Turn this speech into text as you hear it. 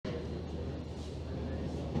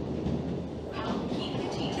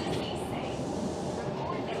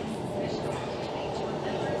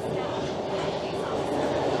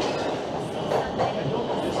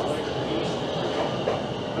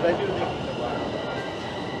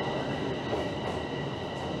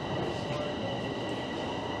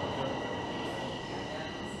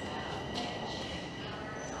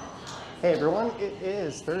Hey everyone, it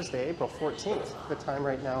is Thursday, April 14th. The time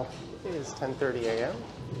right now is 10:30 a.m.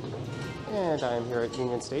 and I am here at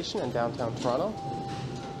Union Station in downtown Toronto.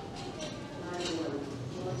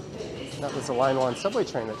 That was the Line 1 subway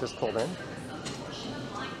train that just pulled in.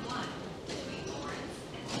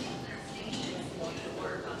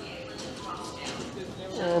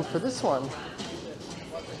 And for this one,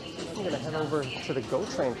 I'm going to head over to the GO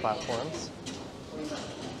train platforms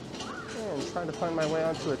and try to find my way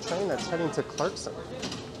onto a train that's heading to Clarkson.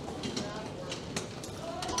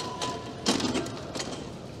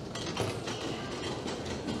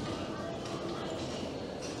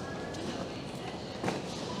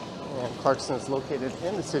 And Clarkson is located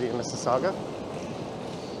in the city of Mississauga.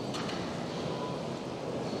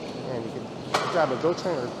 And you can grab a GO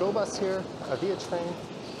train or a GO bus here, a Via train,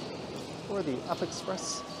 or the Up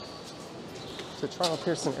Express to Toronto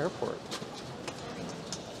Pearson Airport.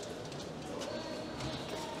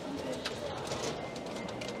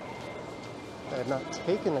 I have not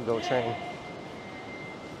taken the GO train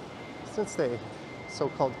since they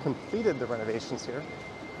so-called completed the renovations here.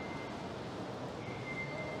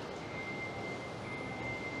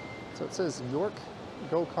 So it says York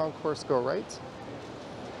GO Concourse go right.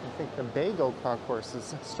 I think the Bay GO Concourse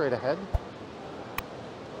is straight ahead.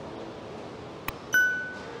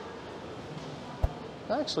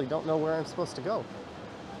 I actually don't know where I'm supposed to go.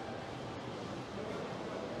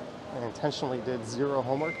 I intentionally did zero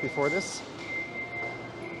homework before this,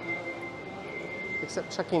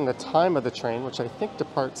 except checking the time of the train, which I think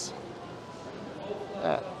departs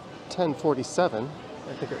at 10:47.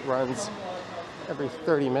 I think it runs every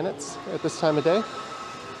 30 minutes at this time of day.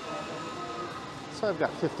 So I've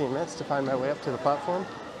got 15 minutes to find my way up to the platform.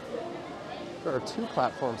 There are two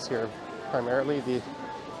platforms here, primarily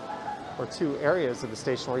two areas of the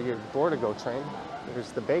station where you board a GO train.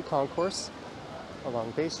 There's the Bay Concourse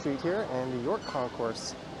along Bay Street here, and the York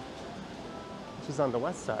Concourse, which is on the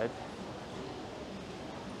west side.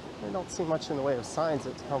 I don't see much in the way of signs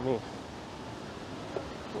that tell me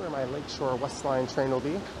where my Lakeshore West Line train will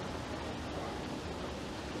be.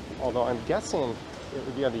 Although I'm guessing it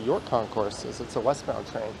would be on the York Concourse, as it's a westbound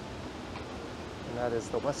train. And that is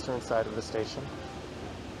the western side of the station.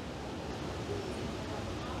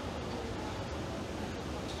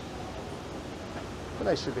 But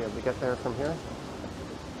I should be able to get there from here.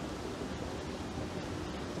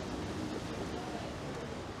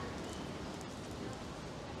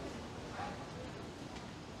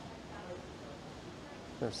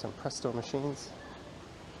 There's some Presto machines.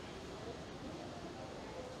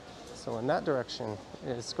 So in that direction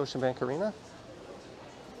is Scotiabank Arena.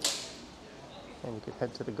 And you could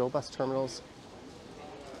head to the GO bus terminals.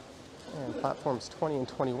 And platforms 20 and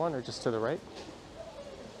 21 are just to the right.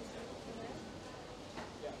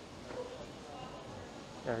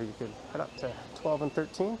 Or you could head up to 12 and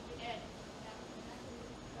 13.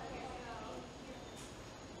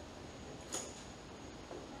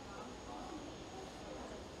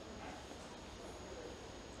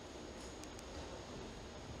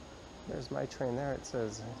 There's my train there. It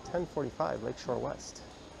says 10:45 Lakeshore West.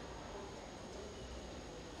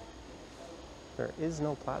 There is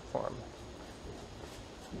no platform.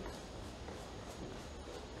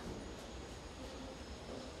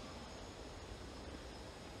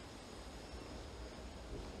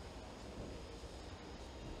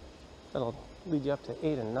 That'll lead you up to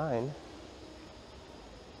 8 and 9.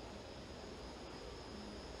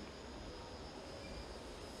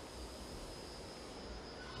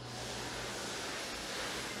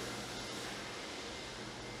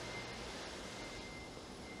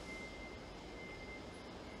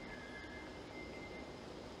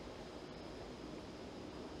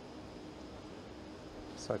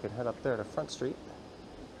 So I could head up there to Front Street.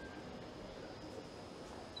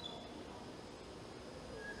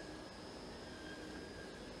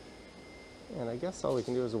 And I guess all we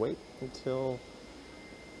can do is wait until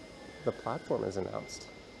the platform is announced.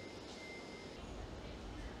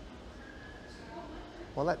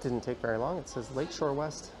 Well, that didn't take very long. It says Lakeshore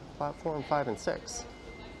West, platform 5 and 6.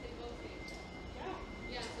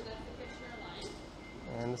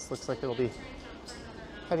 And this looks like it'll be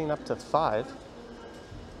heading up to 5.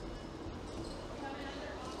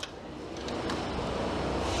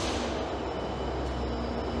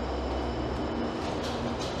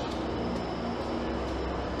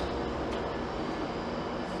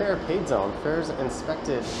 Fare paid zone. Fares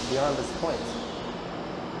inspected beyond this point.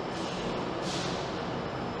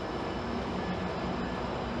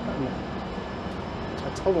 I'm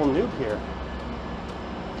a total noob here.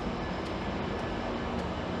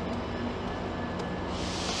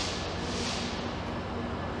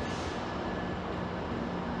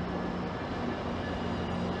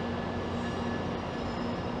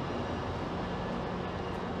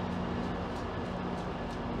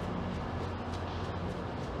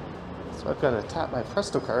 So I've got to tap my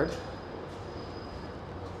Presto card.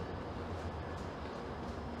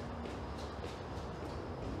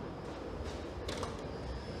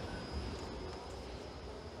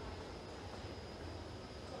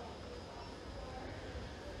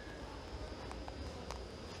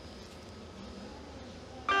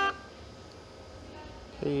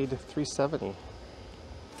 Paid $3.70.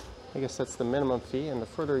 I guess that's the minimum fee, and the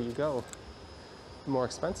further you go, the more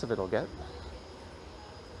expensive it'll get.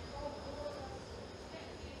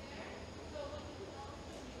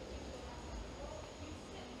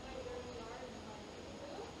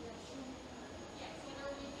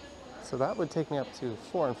 So that would take me up to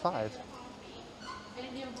 4 and 5.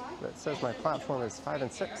 But it says my platform is 5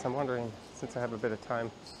 and 6. I'm wondering, since I have a bit of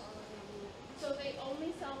time. So they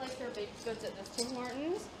only sell like their baked goods at this Tim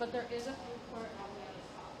Hortons, but there is a food court on the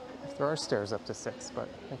other side. There are stairs up to 6, but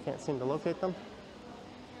I can't seem to locate them.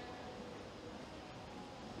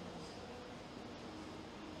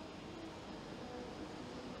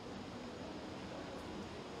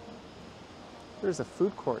 There's a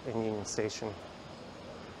food court in Union Station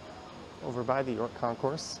over by the York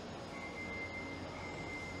Concourse.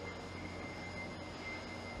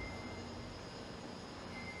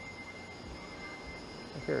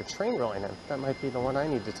 I hear a train rolling in. That might be the one I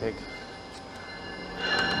need to take.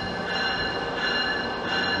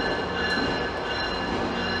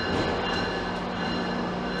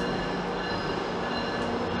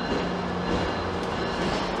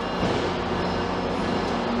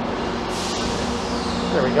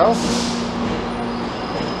 There we go.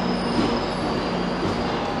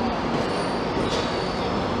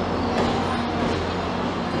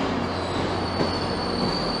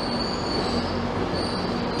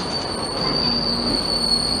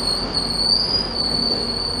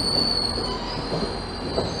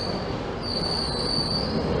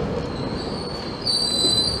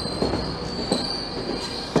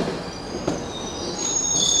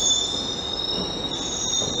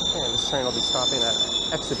 And this train will be stopping at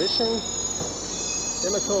Exhibition,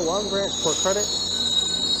 Demico, Long Branch, Port Credit,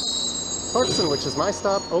 Clarkson, which is my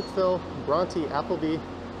stop, Oakville, Bronte, Appleby,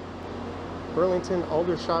 Burlington,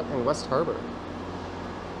 Aldershot, and West Harbor.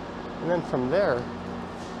 And then from there,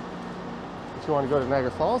 if you want to go to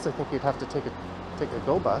Niagara Falls, I think you'd have to take a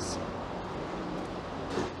GO bus.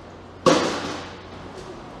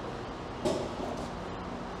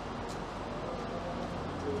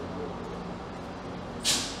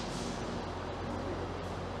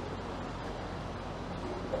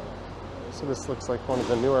 So this looks like one of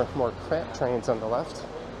the newer, more cramped trains on the left.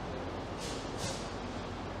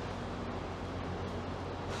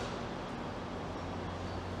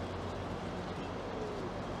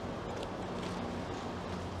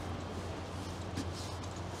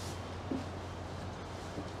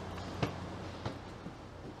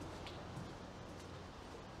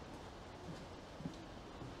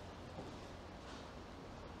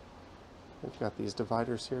 We've got these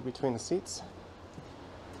dividers here between the seats.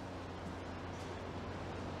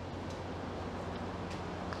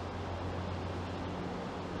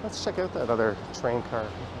 Let's check out that other train car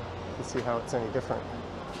and see how it's any different.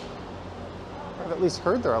 I've at least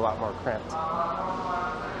heard they're a lot more cramped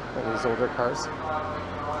than these older cars.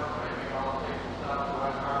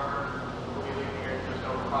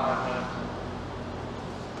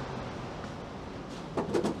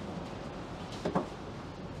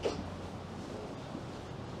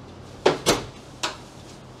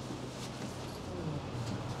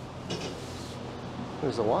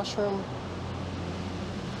 There's a washroom.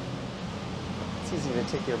 It's easy to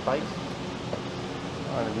take your bike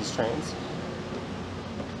onto these trains.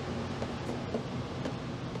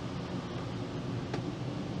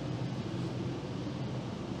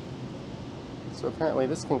 So apparently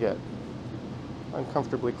this can get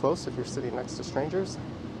uncomfortably close if you're sitting next to strangers.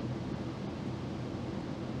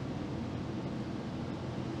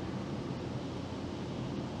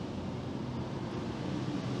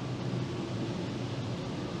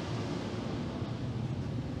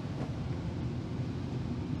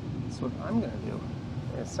 What I'm going to do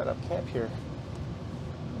is set up camp here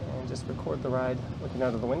and just record the ride looking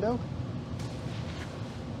out of the window.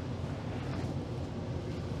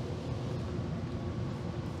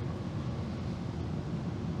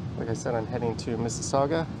 Like I said, I'm heading to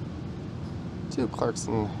Mississauga, to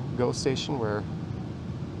Clarkson GO station, where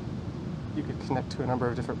you could connect to a number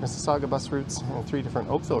of different Mississauga bus routes and 3 different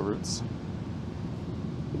Oakville routes.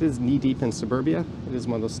 It is knee-deep in suburbia. It is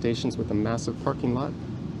one of those stations with a massive parking lot.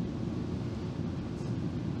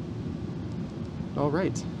 All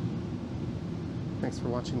right, thanks for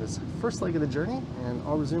watching this first leg of the journey, and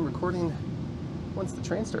I'll resume recording once the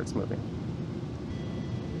train starts moving.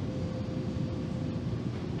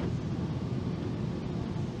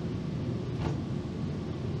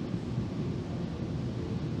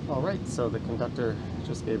 Alright, so the conductor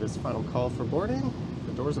just gave his final call for boarding.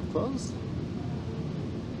 The doors have closed.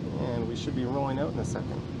 And we should be rolling out in a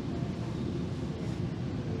second.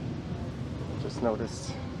 Just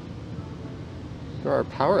noticed there are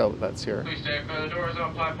power outlets here. Please stay clear of the doors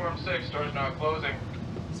on platform 6. Doors now closing.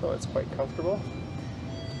 So it's quite comfortable.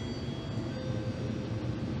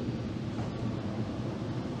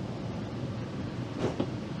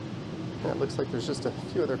 And it looks like there's just a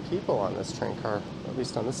few other people on this train car, at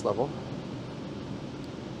least on this level.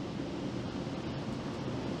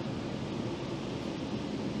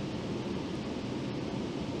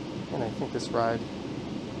 And I think this ride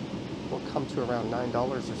will come to around $9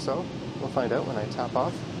 or so. We'll find out when I tap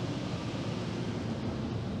off.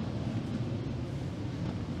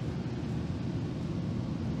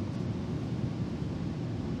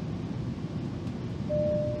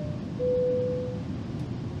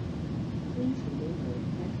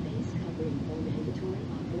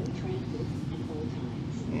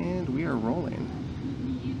 And we are rolling.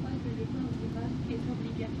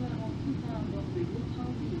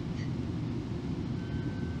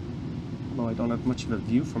 Although I don't have much of a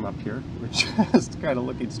view from up here, we're just kind of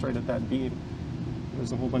looking straight at that beam.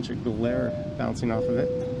 There's a whole bunch of glare bouncing off of it.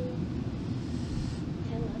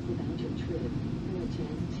 Tell us about your trip for a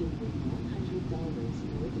chance to win $100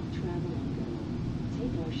 worth of travel on Go.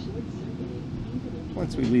 Take our short survey.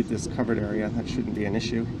 Once we leave this covered area, that shouldn't be an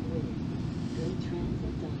issue.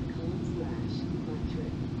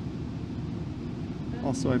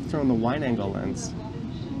 Also, I've thrown the wide angle lens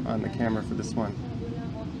on the camera for this one.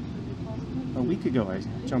 A week ago, I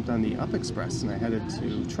jumped on the Up Express and I headed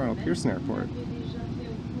to Toronto Pearson Airport.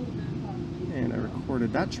 And I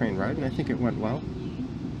recorded that train ride, and I think it went well.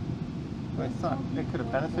 But I thought it could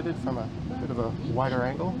have benefited from a bit of a wider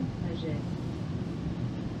angle.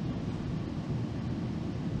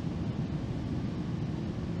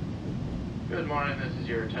 Good morning, this is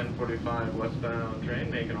your 1045 westbound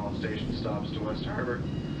train making all station stops to West Harbour.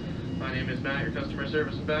 My name is Matt, your customer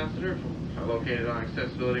service ambassador, located on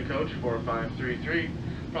accessibility coach 4533,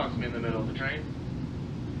 approximately in the middle of the train.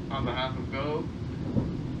 On behalf of GO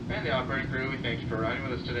and the operating crew, we thank you for riding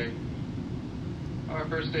with us today. Our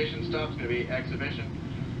first station stop is going to be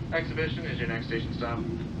Exhibition. Exhibition is your next station stop.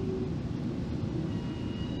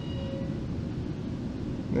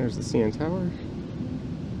 There's the CN Tower.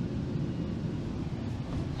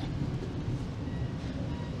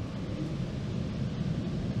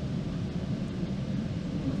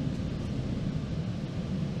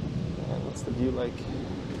 And what's the view like?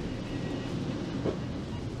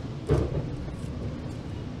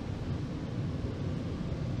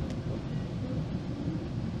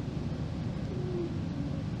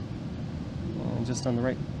 And just on the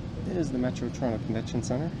right is the Metro Toronto Convention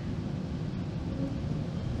Centre.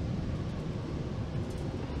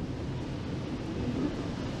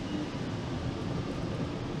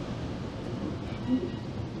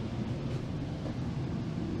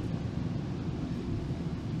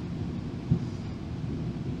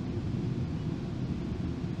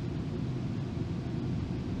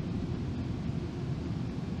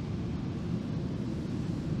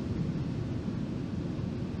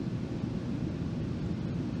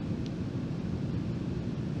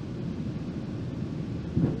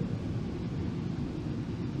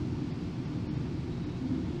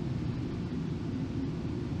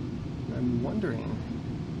 I'm wondering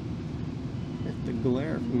if the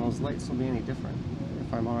glare from those lights will be any different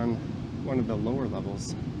if I'm on one of the lower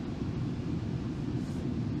levels.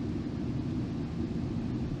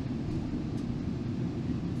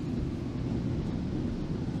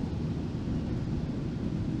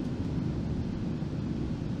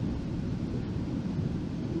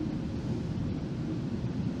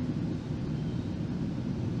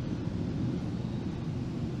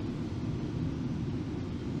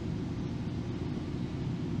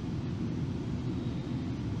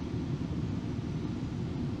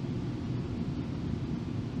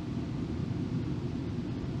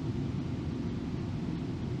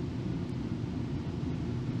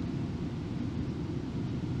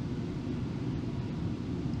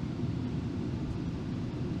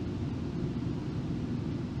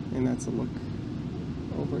 And that's a look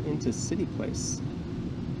over into City Place.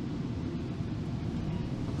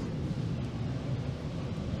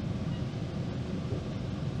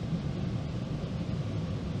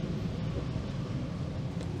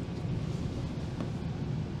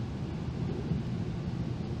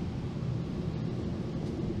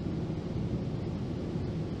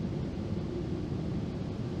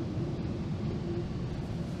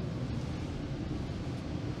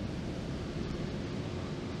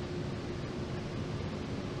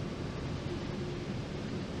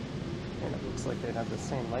 they'd have the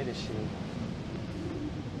same light issue.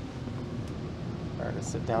 If I were to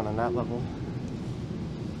sit down on that level.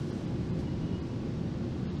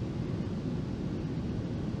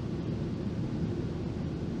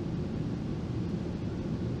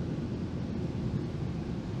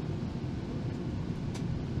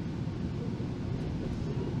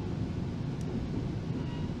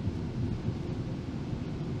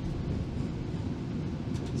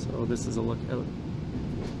 So this is a look out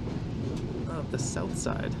of the south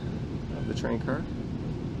side of the train car,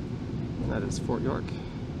 and that is Fort York.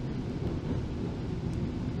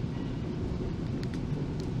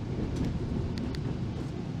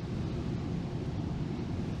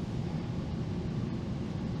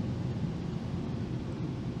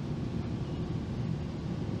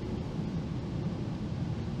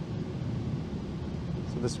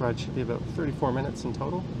 So this ride should be about 34 minutes in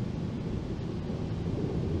total.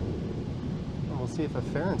 We'll see if a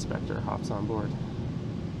fare inspector hops on board,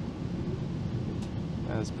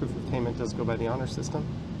 as proof of payment does go by the honor system.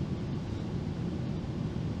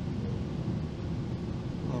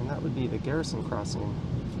 And that would be the Garrison crossing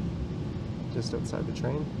just outside the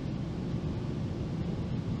train.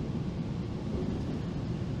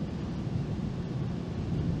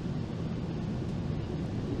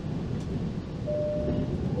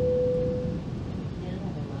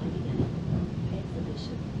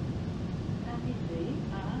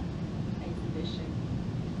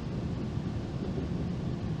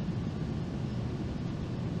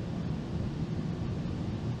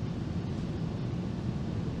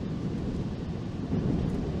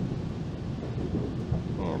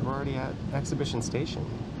 Already at Exhibition Station,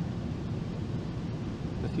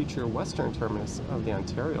 the future western terminus of the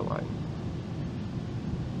Ontario line.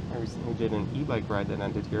 I recently did an e-bike ride that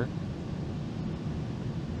ended here.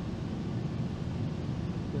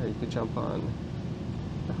 Yeah, you could jump on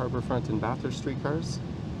the Harbourfront and Bathurst streetcars.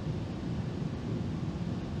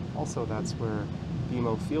 Also, that's where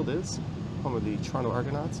BMO Field is, home of the Toronto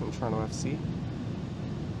Argonauts and Toronto FC,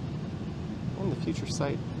 and the future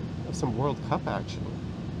site of some World Cup action.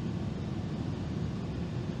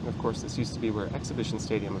 And of course, this used to be where Exhibition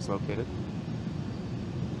Stadium was located.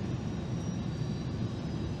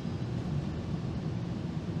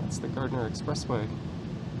 That's the Gardiner Expressway,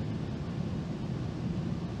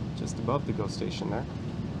 just above the GO station there.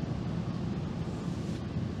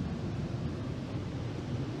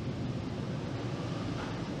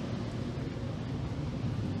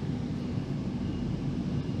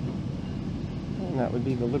 And that would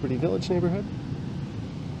be the Liberty Village neighborhood.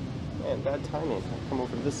 And bad timing. I come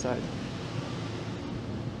over to this side,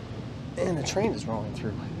 and the train is rolling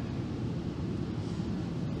through.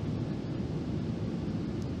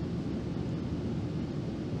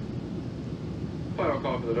 Final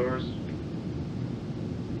call for the doors.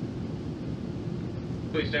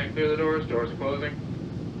 Please stand clear of the doors. Doors are closing.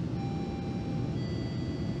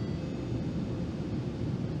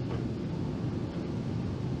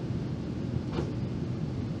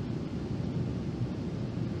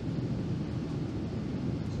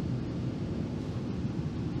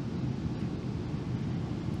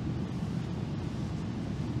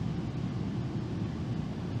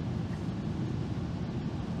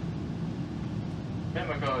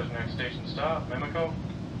 Mimico is next station stop. Mimico.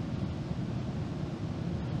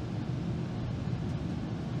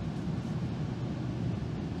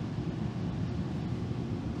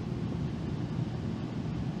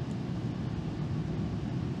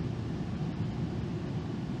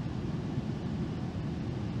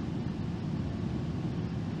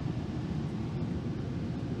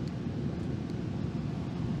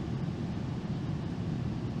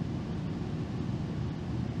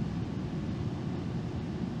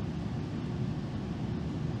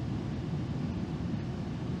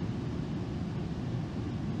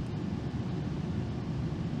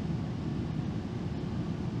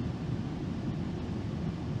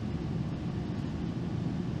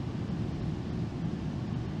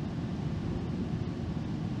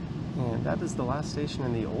 And that is the last station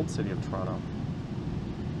in the old city of Toronto,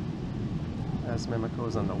 as Mimico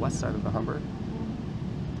is on the west side of the Humber.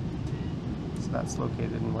 So that's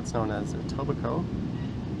located in what's known as Etobicoke,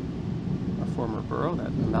 a former borough that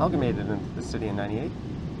amalgamated into the city in '98.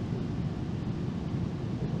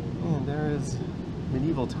 And there is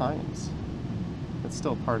Medieval Times. It's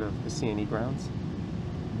still part of the C&E grounds.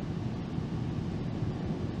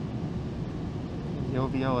 The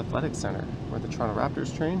OVO Athletic Center, where the Toronto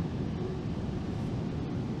Raptors train.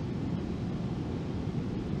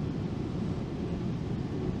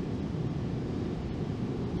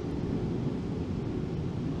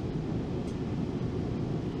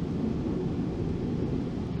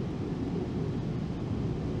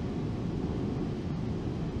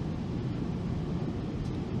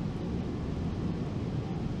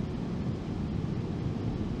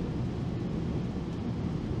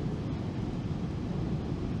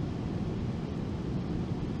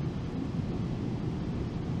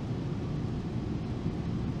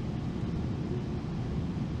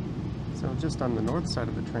 just on the north side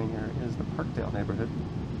of the train here is the Parkdale neighborhood.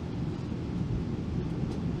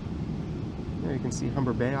 There you can see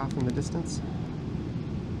Humber Bay off in the distance.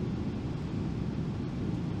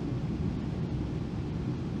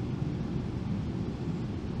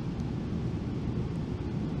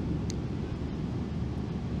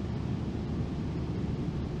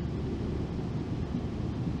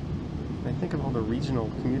 I think of all the regional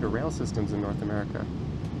commuter rail systems in North America.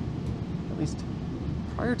 At least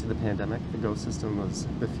prior to the pandemic, the GO system was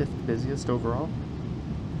the 5th busiest overall.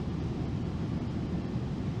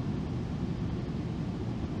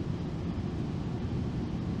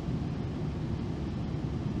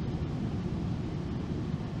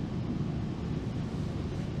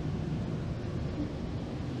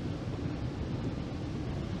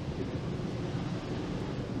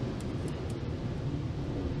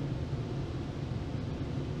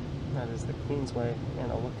 That is the Queensway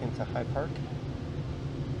and a look into High Park.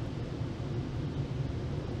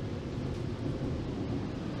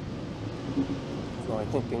 So I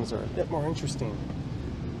think things are a bit more interesting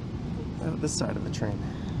out this side of the train.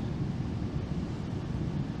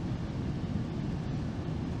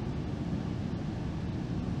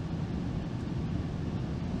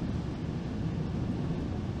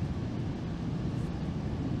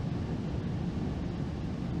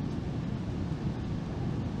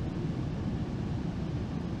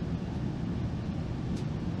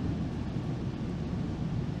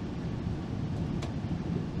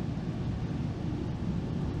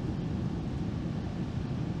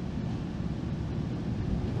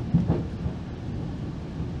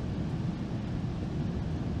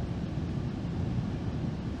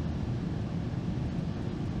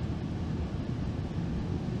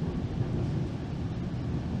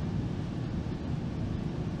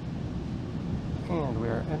 And we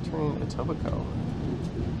are entering Etobicoke.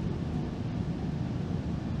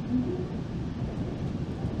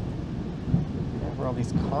 And where all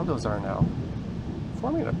these condos are now,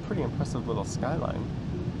 forming a pretty impressive little skyline.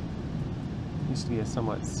 Used to be a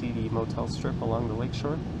somewhat seedy motel strip along the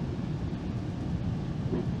lakeshore.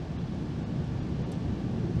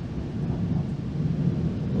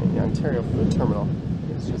 And the Ontario Food Terminal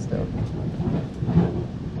is just out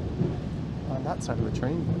on that side of the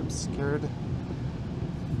train, obscured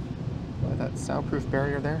by that soundproof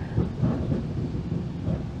barrier there.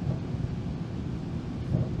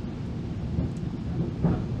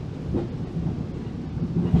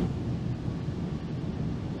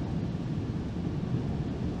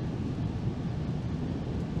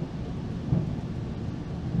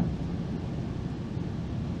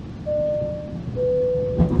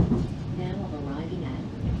 Now arriving at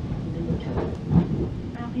Limerick.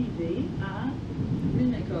 Arrivé à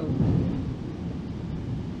Limerick.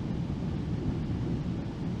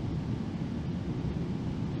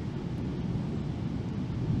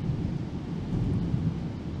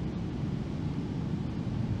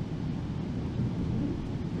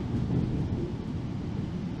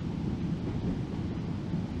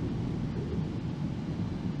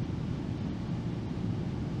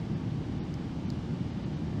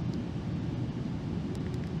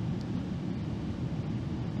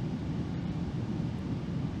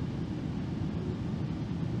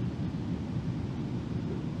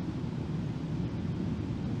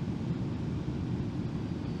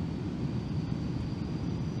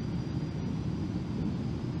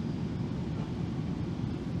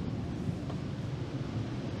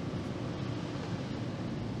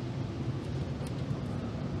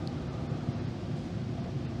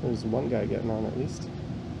 There's one guy getting on at least.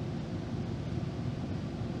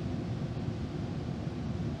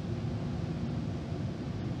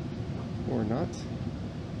 Or not.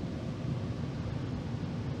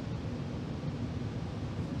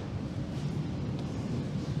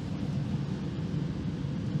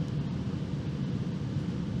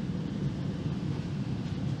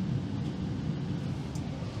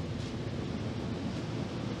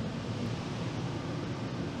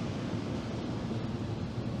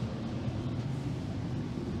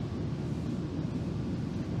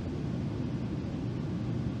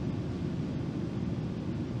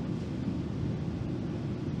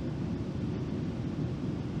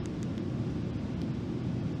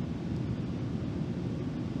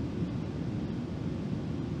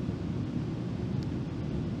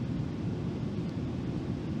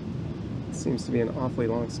 Seems to be an awfully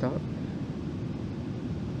long stop.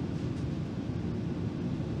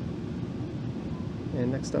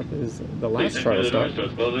 And next up is the last charter stop.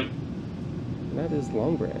 And that is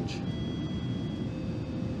Long Branch.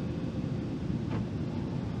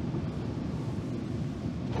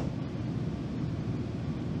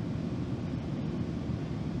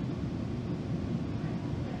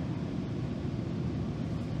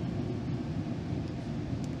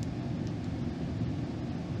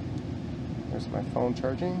 my phone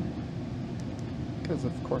charging, because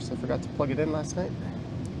of course I forgot to plug it in last night.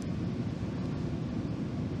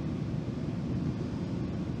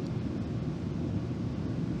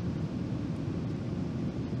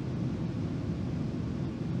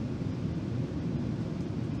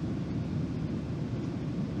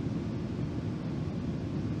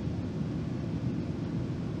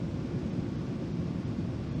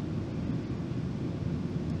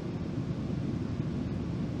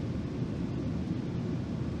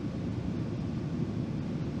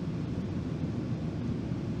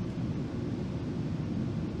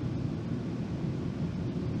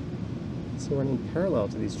 So running parallel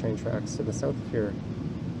to these train tracks to the south of here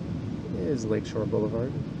is Lakeshore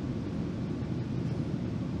Boulevard.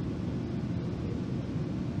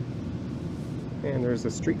 And there's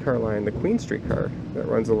a streetcar line, the Queen streetcar, that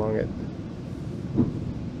runs along it.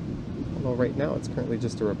 Although right now it's currently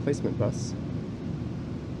just a replacement bus.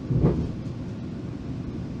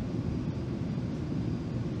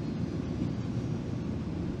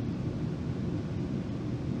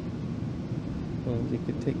 And you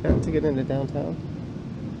could take that to get into downtown,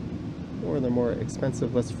 or the more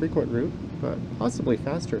expensive, less frequent route, but possibly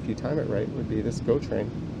faster if you time it right, would be this GO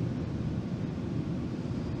train.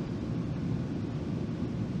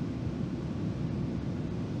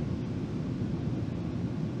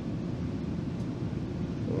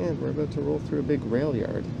 And we're about to roll through a big rail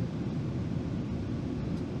yard.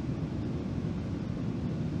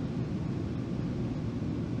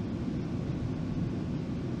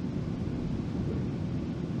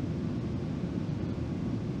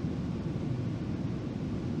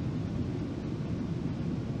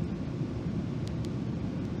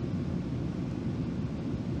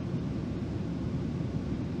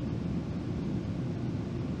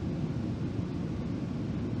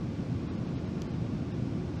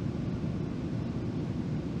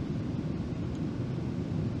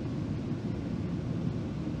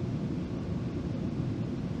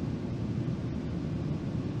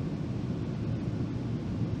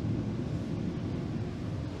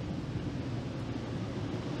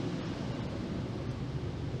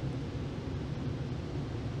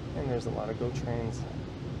 And there's a lot of GO trains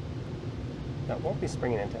that won't be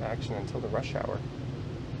springing into action until the rush hour.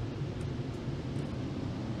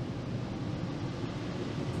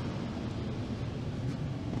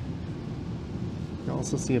 You'll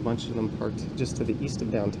also see a bunch of them parked just to the east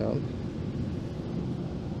of downtown.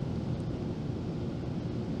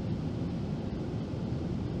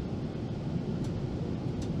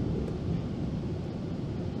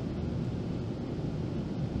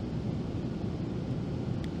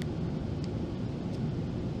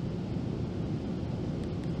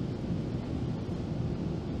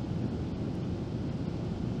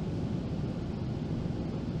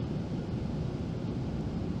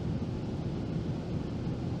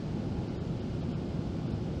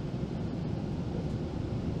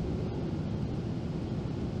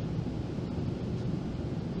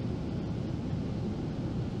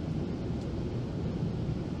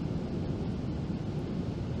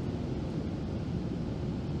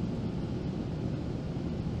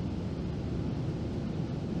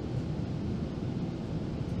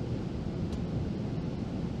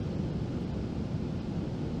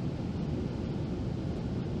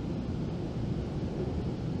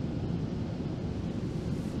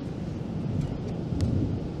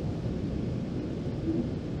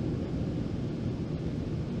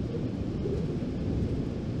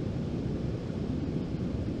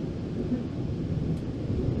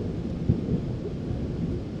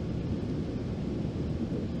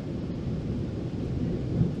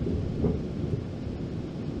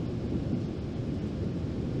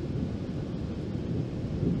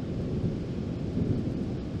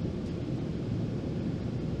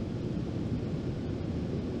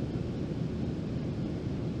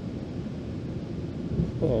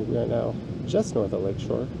 And we are now just north of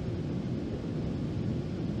Lakeshore,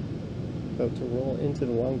 about to roll into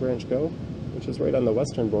the Long Branch GO, which is right on the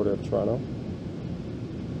western border of Toronto.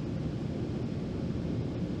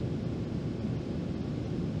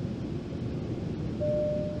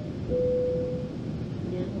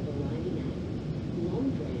 Now arriving at Long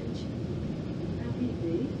Branch.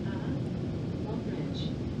 Arrivé à Long Branch.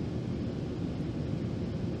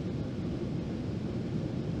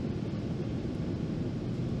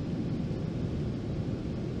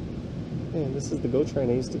 And this is the GO train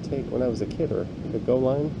I used to take when I was a kid, or the GO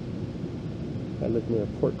line. I lived near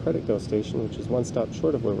Port Credit GO station, which is one stop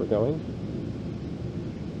short of where we're going.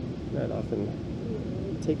 And I'd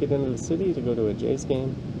often take it into the city to go to a Jays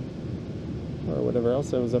game, or whatever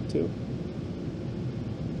else I was up to.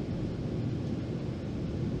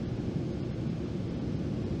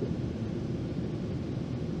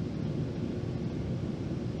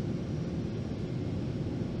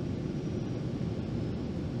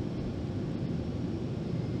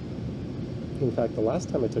 In fact, the last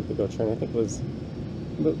time I took the GO train, I think it was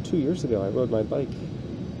about 2 years ago. I rode my bike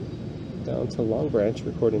down to Long Branch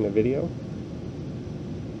recording a video,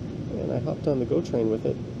 and I hopped on the GO train with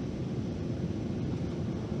it,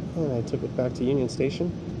 and I took it back to Union Station.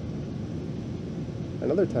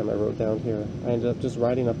 Another time I rode down here, I ended up just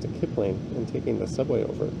riding up to Kipling and taking the subway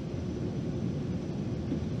over.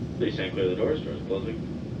 Please stand clear of the doors. Doors closing.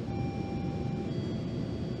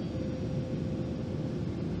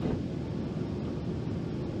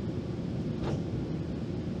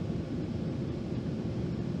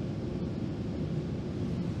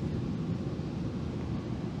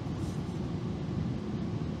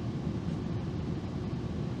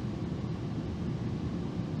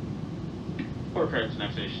 Port credits,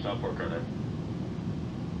 next station stop, port credit.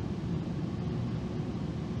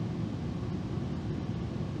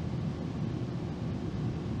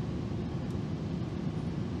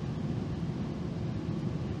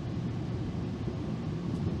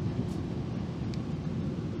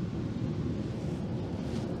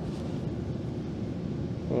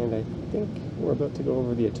 And I think we're about to go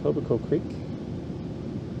over the Etobicoke Creek.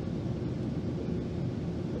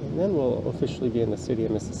 And then we'll officially be in the city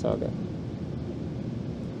of Mississauga.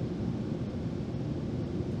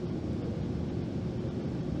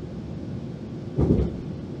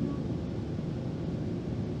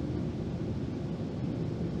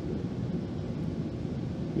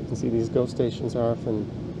 You can see these GO stations are often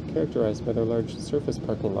characterized by their large surface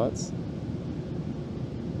parking lots.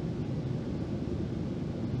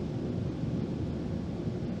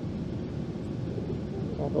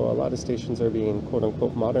 Although a lot of stations are being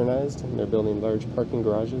quote-unquote modernized, and they're building large parking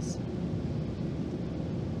garages.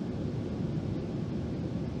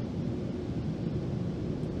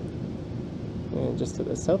 And just to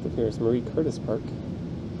the south of here is Marie Curtis Park.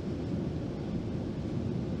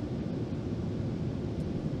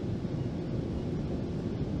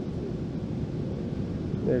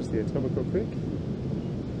 There's the Etobicoke Creek.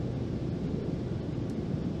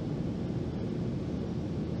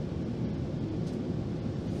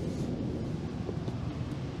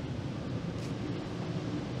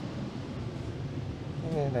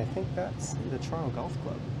 And I think that's the Toronto Golf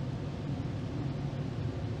Club.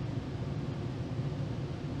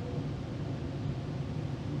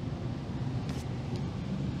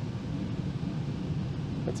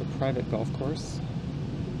 That's a private golf course.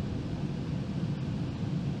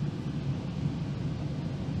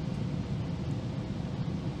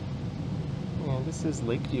 And this is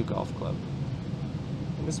Lakeview Golf Club.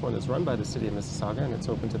 And this one is run by the city of Mississauga, and it's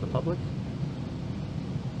open to the public.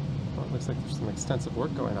 Well, it looks like there's some extensive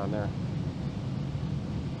work going on there.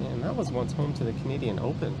 And that was once home to the Canadian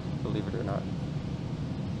Open, believe it or not.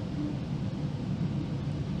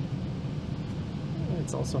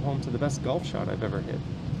 It's also home to the best golf shot I've ever hit.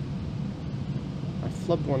 I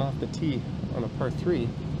flubbed one off the tee on a par 3.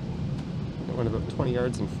 It went about 20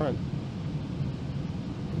 yards in front.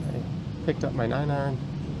 I picked up my 9-iron,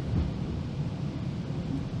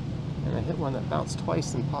 and I hit one that bounced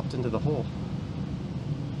twice and popped into the hole.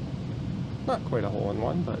 Not quite a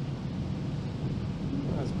hole-in-one, but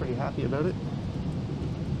I was pretty happy about it.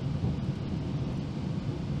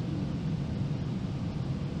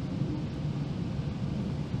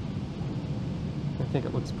 I think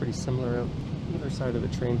it looks pretty similar out either side of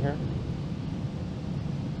the train here.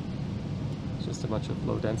 It's just a bunch of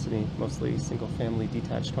low-density, mostly single-family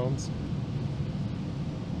detached homes.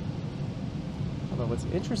 Although what's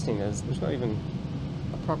interesting is there's not even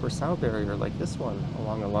a proper sound barrier like this one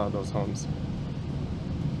along a lot of those homes.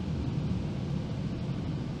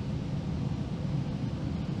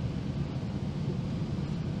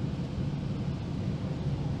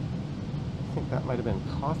 I think that might have been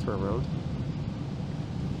Cawthra Road.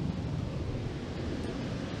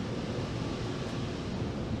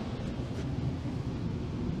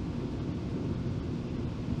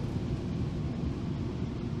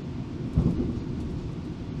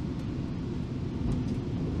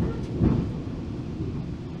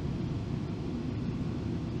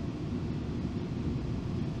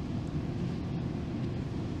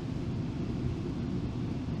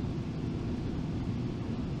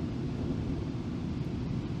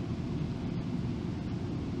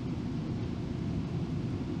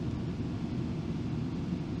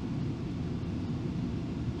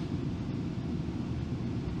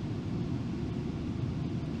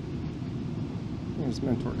 There's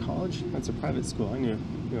Mentor College. That's a private school. I knew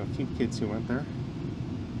a few kids who went there.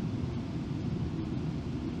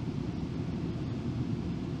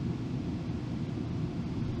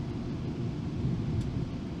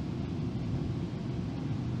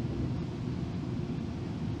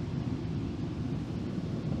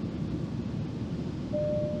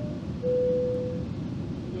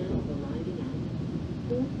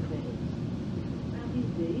 4 credit.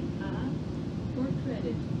 Arrivé à 4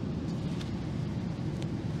 credit.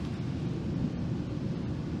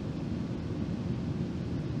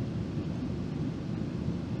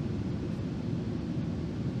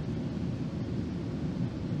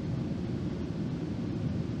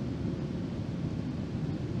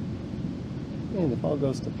 And if all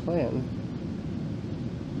goes to plan,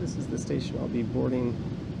 this is the station I'll be boarding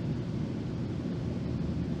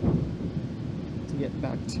to get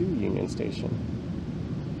back to Union Station.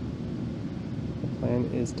 The plan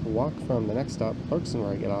is to walk from the next stop, Clarkson,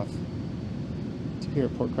 where I get off, to here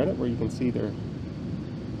at Port Credit, where you can see there's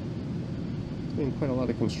been quite a lot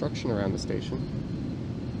of construction around the station.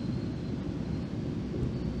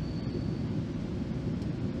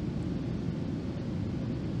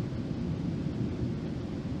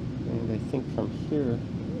 And I think from here,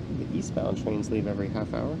 the eastbound trains leave every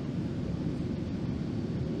half hour.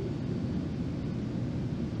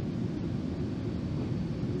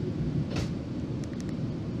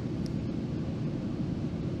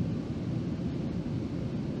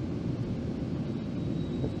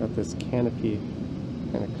 I've got this canopy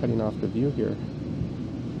kind of cutting off the view here.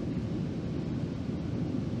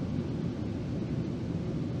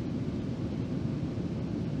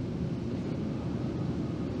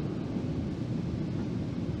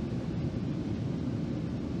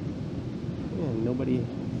 And nobody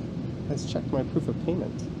has checked my proof of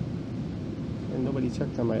payment. And nobody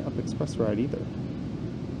checked on my Up Express ride either.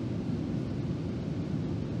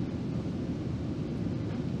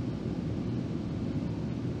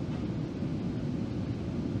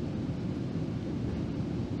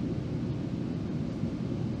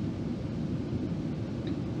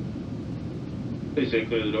 Please stay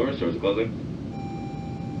clear of the doors, doors are closing.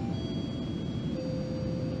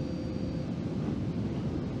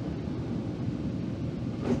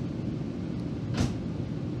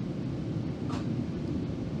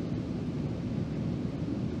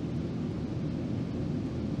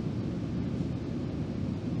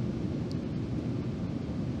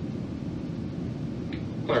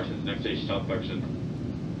 Clarkson, next station stop, Clarkson.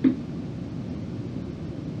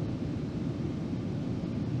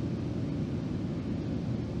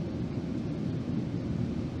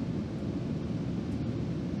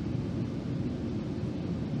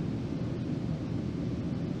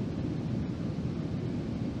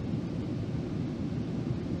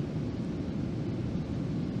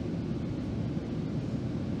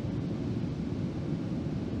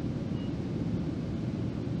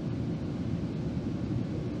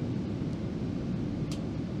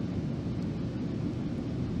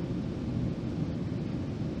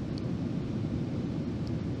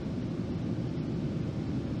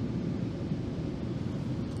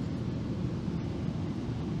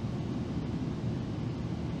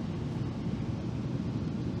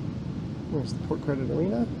 There's the Port Credit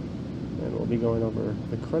Arena, and we'll be going over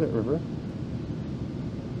the Credit River.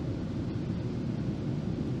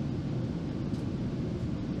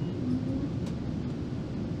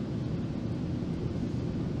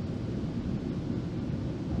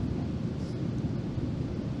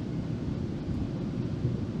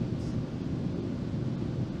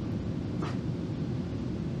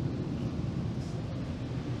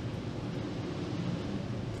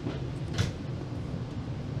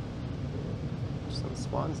 Some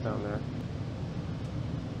swans down there.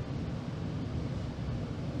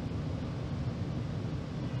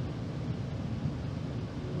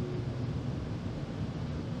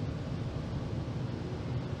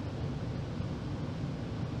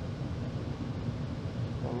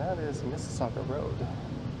 And that is Mississauga Road.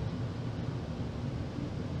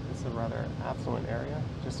 It's a rather affluent area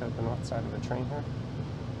just out the north side of the train here.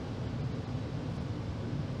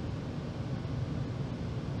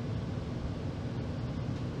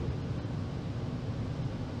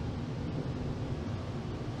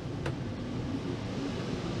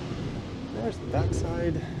 There's the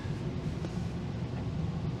backside.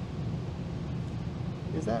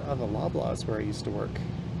 Is that on the Loblaws where I used to work?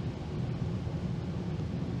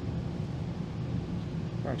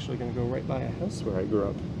 We're actually going to go right by a house where I grew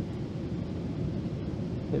up.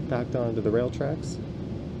 It backed onto the rail tracks.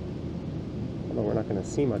 Although we're not going to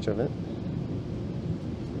see much of it.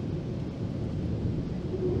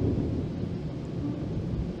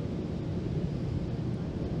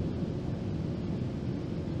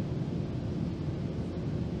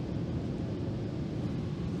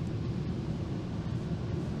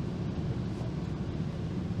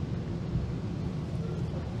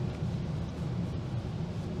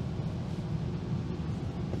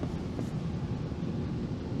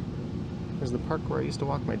 There's the park where I used to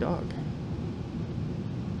walk my dog.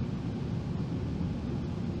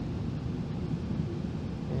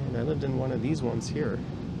 I lived in one of these ones here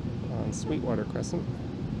on Sweetwater Crescent.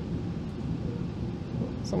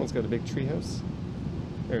 Someone's got a big treehouse.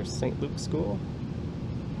 There's St. Luke's School.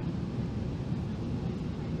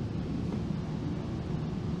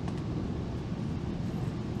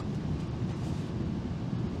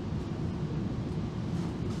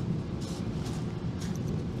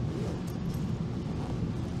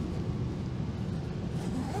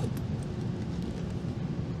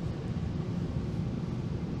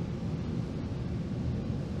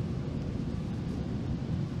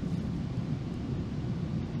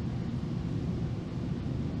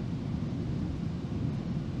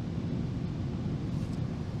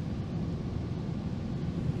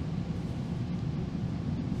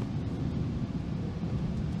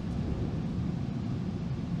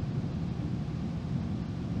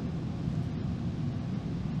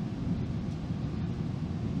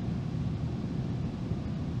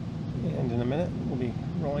 And in a minute, we'll be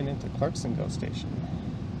rolling into Clarkson GO station.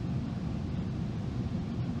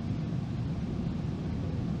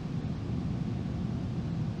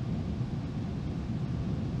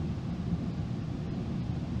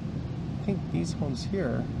 I think these homes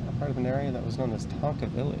here are part of an area that was known as Tonka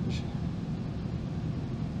Village.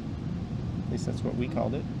 At least that's what we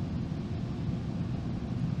called it.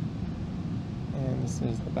 And this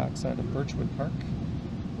is the backside of Birchwood Park.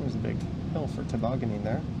 There's a big hill for tobogganing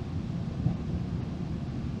there.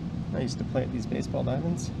 I used to play at these baseball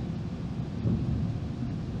diamonds.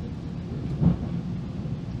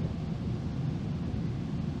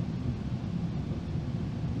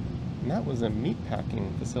 And that was a meat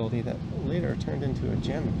packing facility that later turned into a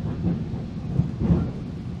gym.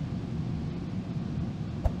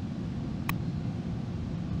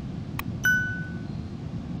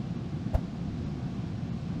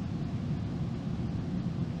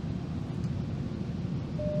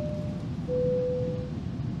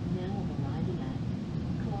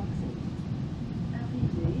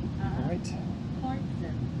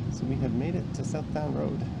 So we have made it to Southdown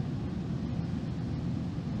Road.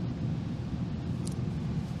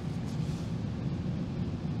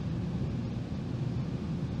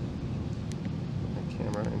 Put my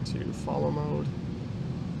camera into follow mode.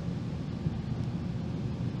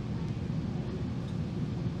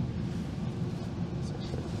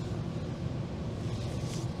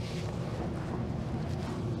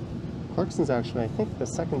 Clarkson's actually, I think, the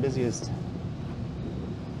second busiest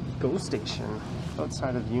GO station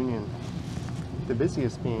outside of Union. The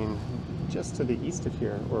busiest being just to the east of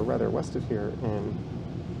here, or rather west of here in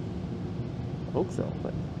Oakville.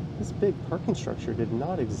 But this big parking structure did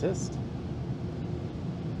not exist.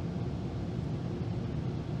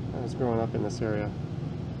 I was growing up in this area.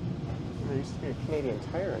 There used to be a Canadian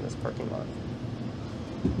Tire in this parking lot.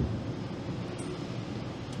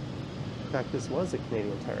 In fact, this was a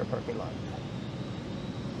Canadian Tire parking lot.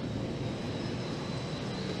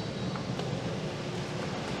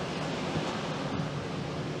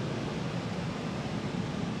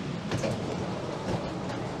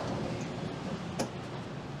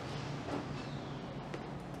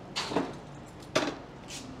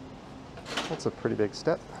 That's a pretty big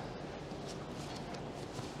step.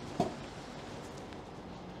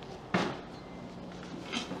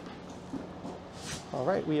 All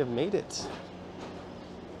right, we have made it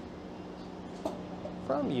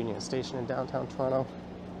from Union Station in downtown Toronto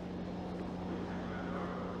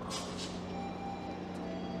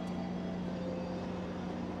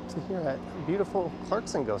to here at beautiful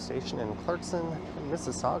Clarkson GO station in Clarkson,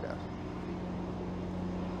 Mississauga.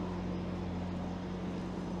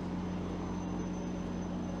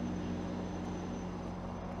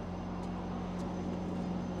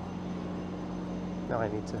 Now I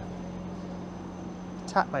need to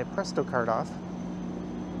tap my Presto card off.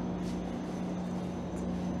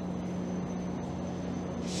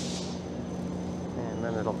 And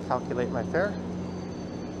then it'll calculate my fare.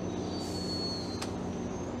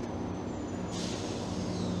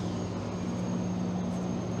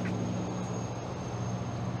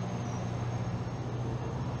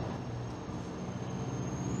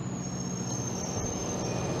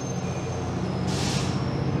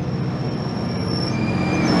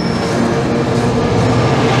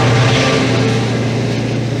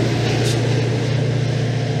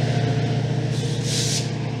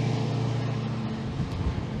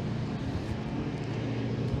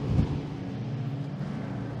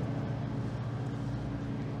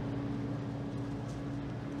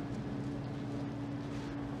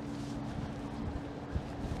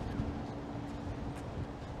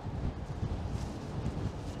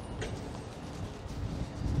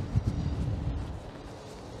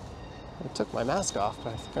 I took my mask off,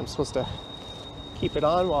 but I think I'm supposed to keep it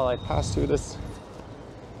on while I pass through this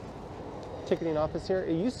ticketing office here.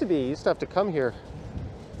 It used to be, you used to have to come here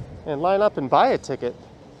and line up and buy a ticket.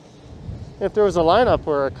 If there was a lineup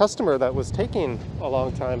or a customer that was taking a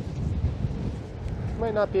long time, you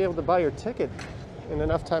might not be able to buy your ticket in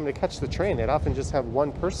enough time to catch the train. They'd often just have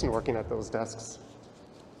one person working at those desks.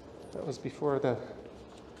 That was before the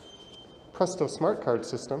Presto smart card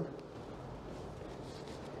system.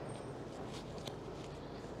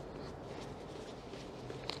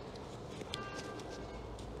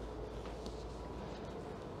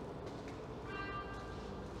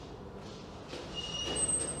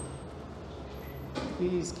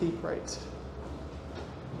 Please keep right.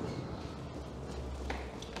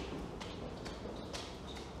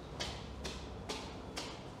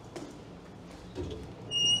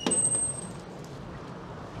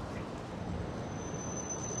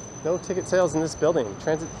 No ticket sales in this building.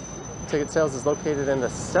 Transit ticket sales is located in the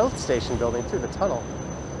South Station building through the tunnel.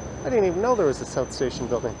 I didn't even know there was a South Station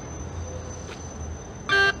building.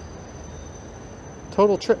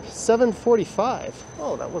 Total trip, $7.45.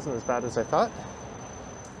 Oh, that wasn't as bad as I thought.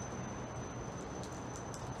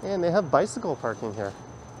 And they have bicycle parking here.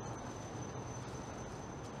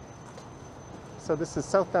 So this is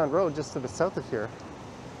Southbound Road just to the south of here.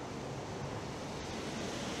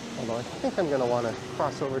 Although I think I'm going to want to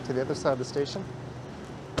cross over to the other side of the station.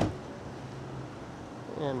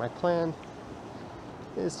 And my plan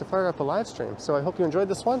is to fire up a live stream. So I hope you enjoyed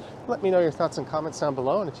this one. Let me know your thoughts and comments down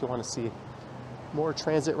below. And if you want to see more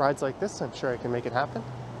transit rides like this, I'm sure I can make it happen.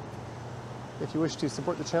 If you wish to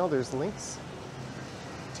support the channel, there's links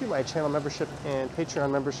to my channel membership and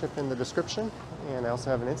Patreon membership in the description. And I also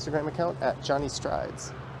have an Instagram account at Johnny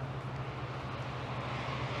Strides.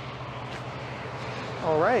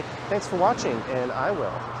 All right, thanks for watching, and I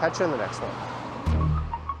will catch you in the next one.